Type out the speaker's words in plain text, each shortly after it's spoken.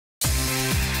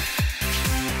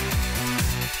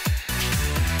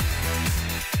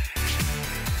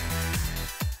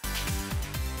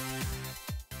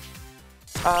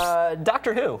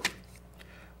Doctor Who.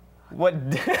 What?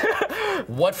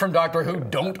 What from Doctor Who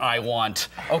don't I want?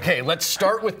 Okay, let's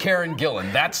start with Karen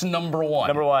Gillan. That's number one.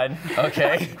 Number one.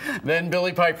 Okay. Then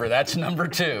Billie Piper. That's number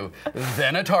two.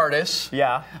 Then a TARDIS.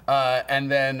 Yeah.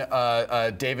 And then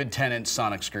David Tennant's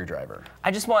sonic screwdriver.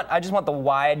 I just want the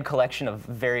wide collection of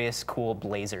various cool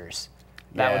blazers.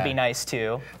 That would be nice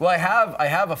too. Well, I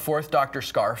have a Fourth Doctor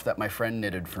scarf that my friend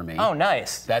knitted for me. Oh,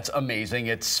 nice. That's amazing.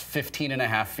 It's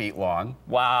 15.5 feet long.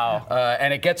 Wow.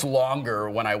 And it gets longer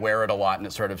when I wear it a lot, and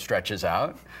it sort of stretches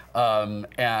out.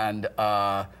 And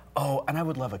I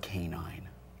would love a canine.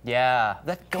 Yeah,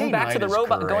 going back to the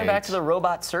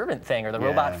robot servant thing or the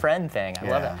robot friend thing. I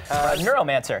love it.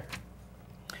 Neuromancer.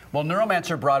 Well,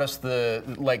 Neuromancer brought us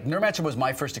Neuromancer was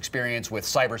my first experience with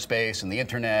cyberspace and the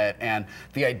internet, and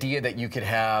the idea that you could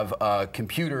have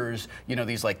computers, you know,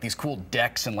 these cool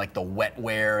decks and like the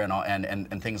wetware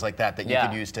and things like that you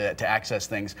could use to access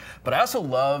things. But I also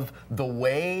love the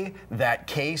way that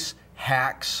Case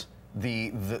hacks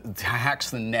the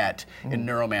net in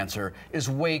Neuromancer is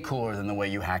way cooler than the way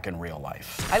you hack in real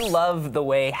life. I love the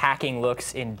way hacking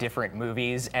looks in different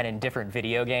movies and in different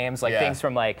video games, like things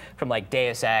from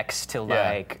Deus Ex to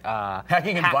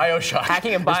hacking in BioShock.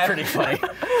 Hacking in BioShock is pretty funny.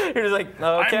 You're just like,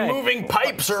 okay. I'm moving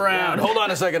pipes around. Hold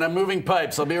on a second, I'm moving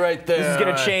pipes. I'll be right there. This is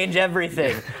gonna change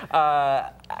everything.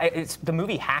 It's the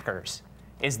movie Hackers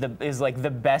is like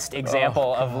the best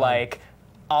example of like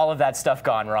all of that stuff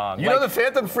gone wrong. You know the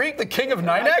Phantom Freak, the king of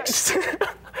 9X?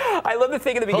 I love the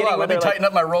thing in the beginning. Hold on, let me tighten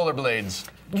up my rollerblades.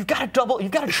 You've got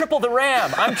to triple the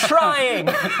RAM. I'm trying.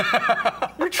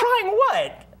 You're trying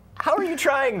what? How are you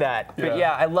trying that? Yeah. But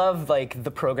yeah, I love like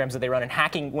the programs that they run and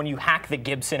hacking. When you hack the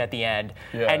Gibson at the end,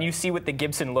 and you see what the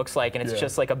Gibson looks like, and it's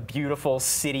just like a beautiful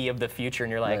city of the future,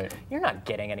 and you're like, you're not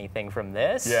getting anything from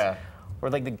this. Yeah. Or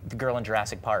like the girl in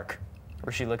Jurassic Park,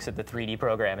 where she looks at the 3D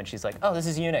program and she's like, oh, this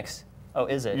is Unix. Oh,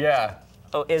 is it? Yeah.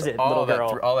 Oh, is it, little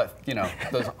girl? All that, you know,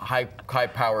 those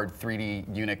high-powered 3D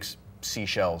Unix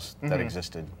seashells that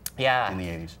existed in the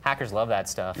 80s. Hackers love that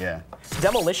stuff. Yeah.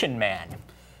 Demolition Man.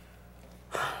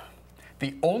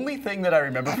 The only thing that I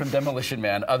remember from Demolition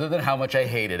Man, other than how much I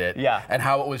hated it, and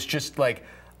how it was just like,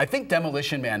 I think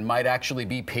Demolition Man might actually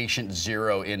be patient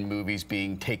zero in movies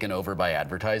being taken over by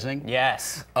advertising.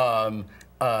 Yes. Was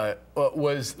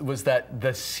that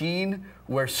the scene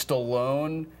where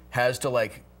Stallone has to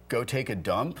like go take a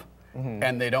dump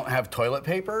and they don't have toilet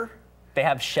paper? They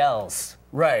have shells.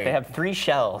 Right. They have 3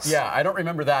 shells. Yeah, I don't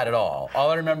remember that at all.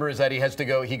 All I remember is that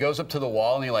he goes up to the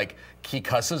wall and he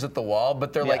cusses at the wall,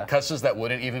 but they're like cusses that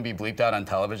wouldn't even be bleeped out on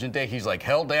television day. He's like,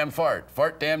 hell damn fart,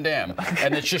 fart damn damn.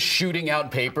 And it's just shooting out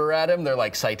paper at him. They're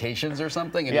like citations or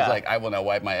something. And he's like, I will now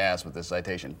wipe my ass with this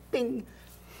citation. Bing.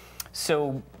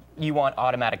 So you want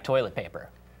automatic toilet paper?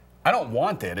 I don't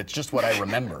want it. It's just what I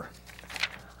remember.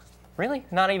 Really?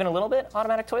 Not even a little bit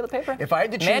automatic toilet paper? If I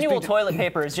had to choose manual toilet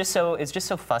paper is just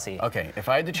so fussy. Okay, if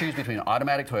I had to choose between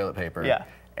automatic toilet paper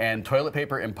and toilet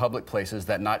paper in public places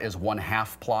that not is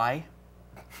 1/2 ply,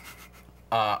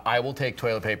 I will take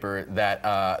toilet paper that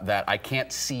I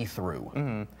can't see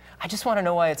through. I just want to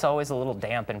know why it's always a little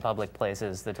damp in public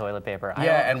places, the toilet paper.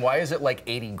 And why is it like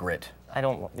 80 grit? I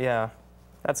don't. Yeah,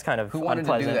 that's kind of Who wanted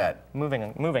unpleasant. to do that?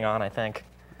 Moving on, I think.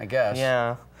 I guess.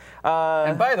 Yeah.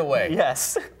 And by the way,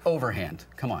 yes. Overhand.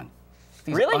 Come on.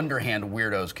 These underhand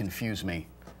weirdos confuse me.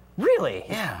 Really?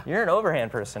 Yeah. You're an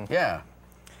overhand person. Yeah.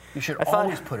 You should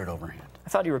always put it overhand. I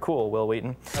thought you were cool, Wil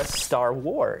Wheaton. Star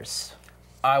Wars.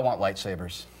 I want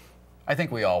lightsabers. I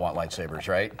think we all want lightsabers,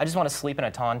 right? I just want to sleep in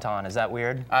a tauntaun. Is that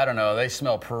weird? I don't know. They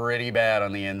smell pretty bad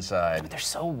on the inside. But they're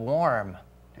so warm.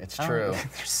 It's true.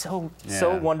 They're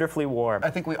so wonderfully warm.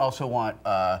 I think we also want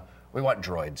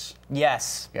droids.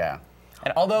 Yes. Yeah.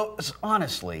 And although,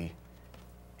 honestly,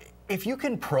 if you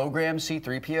can program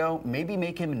C-3PO, maybe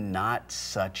make him not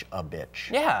such a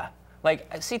bitch. Yeah. Like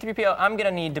C-3PO, I'm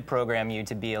gonna need to program you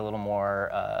to be a little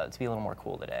more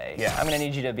cool today. Yeah. I'm gonna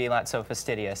need you to be not so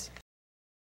fastidious.